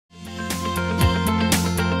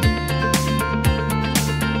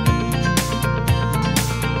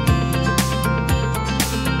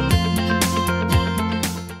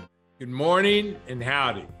morning and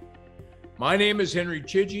howdy. My name is Henry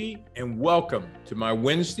Chidgey and welcome to my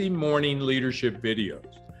Wednesday morning leadership videos.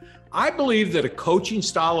 I believe that a coaching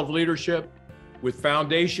style of leadership with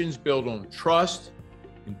foundations built on trust,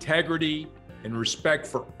 integrity, and respect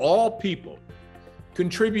for all people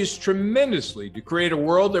contributes tremendously to create a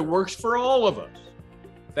world that works for all of us.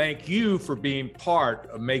 Thank you for being part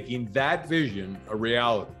of making that vision a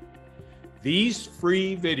reality. These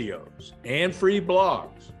free videos and free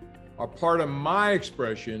blogs are part of my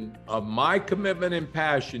expression of my commitment and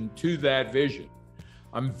passion to that vision.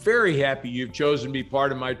 I'm very happy you've chosen to be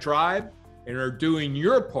part of my tribe and are doing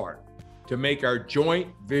your part to make our joint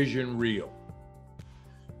vision real.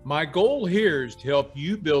 My goal here is to help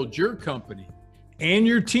you build your company and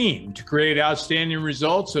your team to create outstanding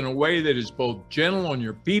results in a way that is both gentle on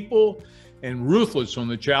your people and ruthless on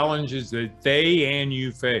the challenges that they and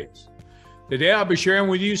you face. Today, I'll be sharing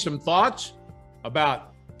with you some thoughts about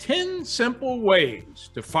 10 simple ways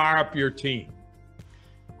to fire up your team.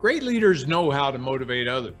 Great leaders know how to motivate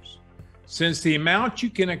others. Since the amount you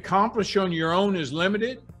can accomplish on your own is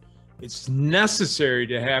limited, it's necessary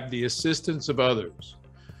to have the assistance of others.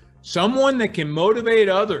 Someone that can motivate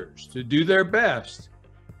others to do their best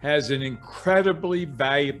has an incredibly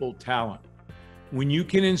valuable talent. When you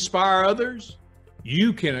can inspire others,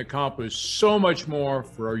 you can accomplish so much more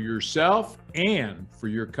for yourself and for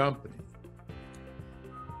your company.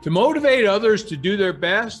 To motivate others to do their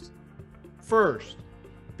best, first,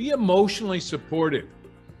 be emotionally supportive.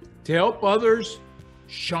 To help others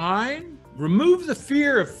shine, remove the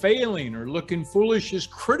fear of failing or looking foolish is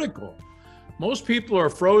critical. Most people are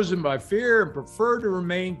frozen by fear and prefer to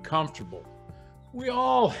remain comfortable. We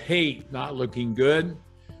all hate not looking good.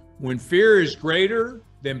 When fear is greater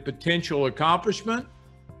than potential accomplishment,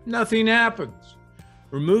 nothing happens.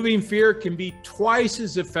 Removing fear can be twice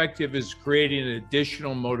as effective as creating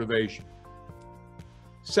additional motivation.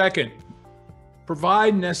 Second,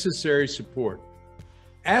 provide necessary support.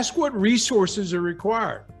 Ask what resources are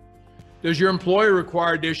required. Does your employer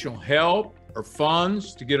require additional help or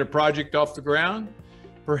funds to get a project off the ground?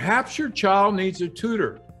 Perhaps your child needs a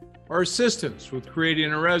tutor or assistance with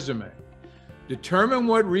creating a resume. Determine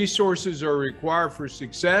what resources are required for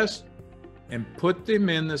success and put them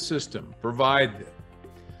in the system. Provide them.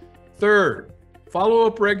 Third, follow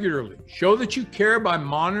up regularly. Show that you care by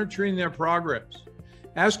monitoring their progress.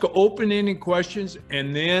 Ask open-ended questions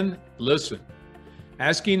and then listen.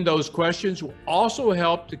 Asking those questions will also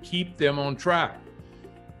help to keep them on track.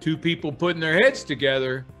 Two people putting their heads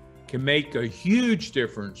together can make a huge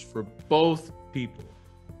difference for both people.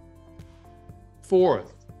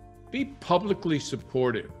 Fourth, be publicly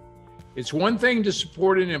supportive. It's one thing to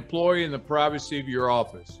support an employee in the privacy of your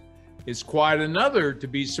office. It's quite another to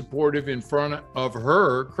be supportive in front of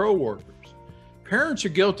her coworkers. Parents are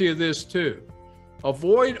guilty of this too.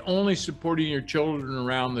 Avoid only supporting your children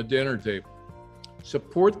around the dinner table.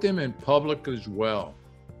 Support them in public as well.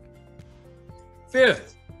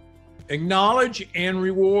 Fifth, acknowledge and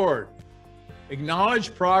reward.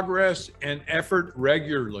 Acknowledge progress and effort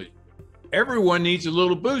regularly. Everyone needs a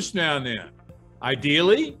little boost now and then.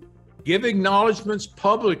 Ideally, give acknowledgments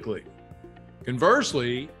publicly.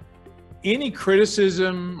 Conversely, any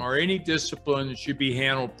criticism or any discipline should be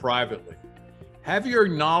handled privately. Have your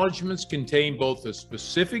acknowledgments contain both a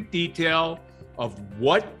specific detail of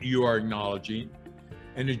what you are acknowledging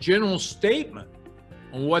and a general statement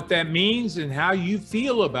on what that means and how you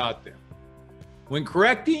feel about them. When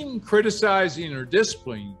correcting, criticizing, or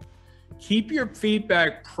disciplining, keep your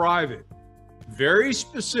feedback private, very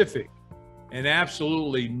specific, and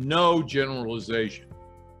absolutely no generalization.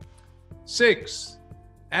 Six,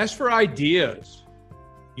 ask for ideas.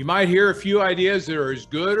 You might hear a few ideas that are as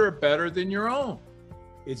good or better than your own.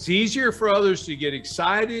 It's easier for others to get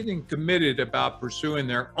excited and committed about pursuing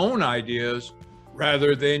their own ideas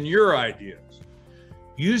rather than your ideas.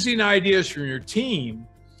 Using ideas from your team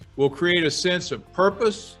will create a sense of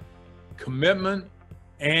purpose, commitment,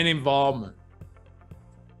 and involvement.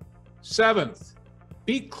 Seventh,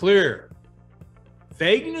 be clear.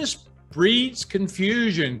 Vagueness breeds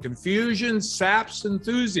confusion. Confusion saps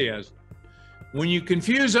enthusiasm. When you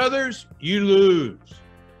confuse others, you lose.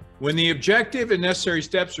 When the objective and necessary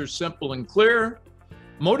steps are simple and clear,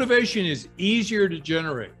 motivation is easier to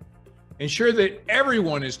generate. Ensure that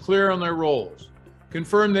everyone is clear on their roles.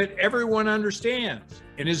 Confirm that everyone understands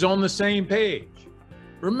and is on the same page.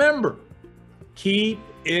 Remember, keep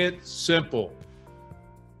it simple.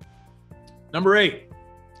 Number 8,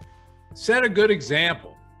 set a good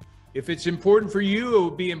example. If it's important for you, it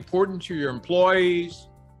will be important to your employees,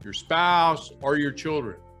 your spouse, or your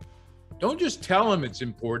children. Don't just tell them it's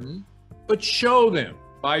important, but show them.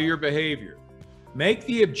 by your behavior. Make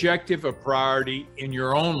the objective a priority in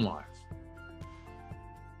your own life.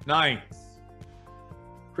 Ninth,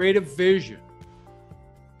 create a vision.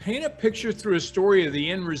 Paint a picture through a story of the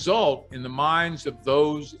end result in the minds of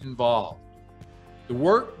those involved. The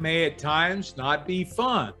work may at times not be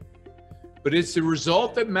fun, but it's the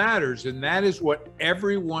result that matters, and that is what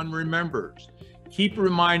everyone remembers. Keep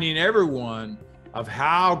reminding everyone of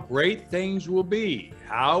how great things will be,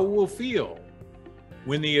 how it will feel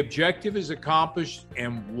when the objective is accomplished,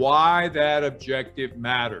 and why that objective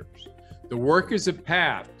matters. The work is a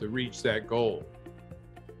path to reach that goal.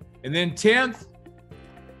 And then 10th,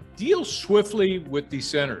 deal swiftly with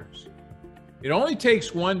dissenters. It only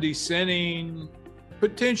takes one dissenting,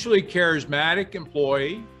 potentially charismatic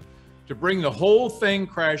employee to bring the whole thing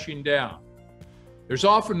crashing down. There's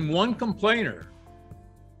often one complainer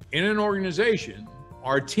in an organization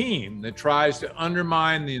or team that tries to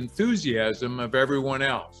undermine the enthusiasm of everyone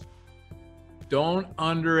else. Don't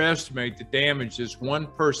underestimate the damage this one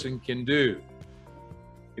person can do.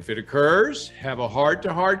 If it occurs, have a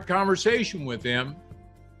heart-to-heart conversation with them,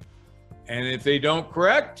 and if they don't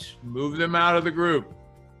correct, move them out of the group.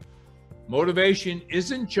 Motivation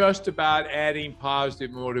isn't just about adding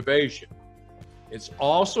positive motivation. It's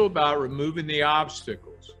also about removing the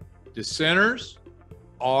obstacles. Dissenters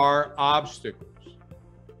are obstacles.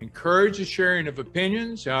 Encourage the sharing of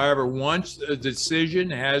opinions, however, once a decision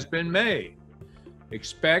has been made.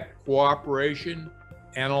 Expect cooperation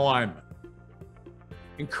and alignment.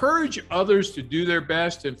 Encourage others to do their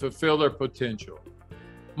best and fulfill their potential.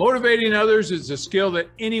 Motivating others is a skill that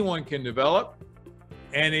anyone can develop,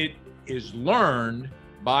 and it is learned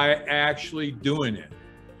by actually doing it.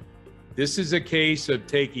 This is a case of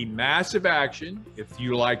taking massive action. If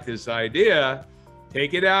you like this idea,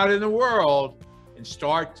 take it out in the world and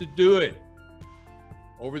start to do it.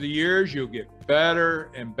 Over the years, you'll get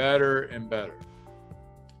better and better and better.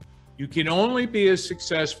 You can only be as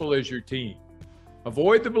successful as your team.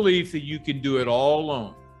 Avoid the belief that you can do it all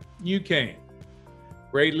alone. You can.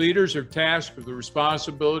 Great leaders are tasked with the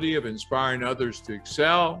responsibility of inspiring others to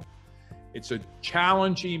excel. It's a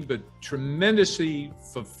challenging but tremendously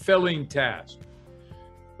fulfilling task.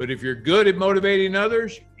 But if you're good at motivating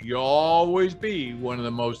others, you'll always be one of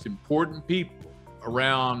the most important people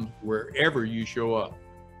around wherever you show up.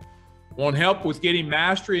 Want help with getting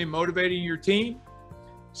mastery and motivating your team?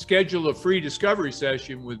 Schedule a free discovery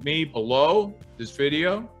session with me below this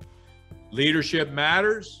video. Leadership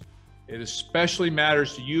matters. It especially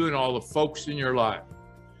matters to you and all the folks in your life.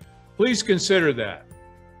 Please consider that.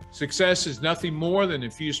 Success is nothing more than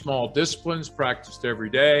a few small disciplines practiced every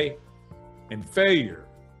day, and failure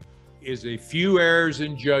is a few errors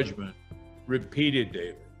in judgment repeated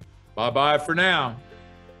daily. Bye-bye for now.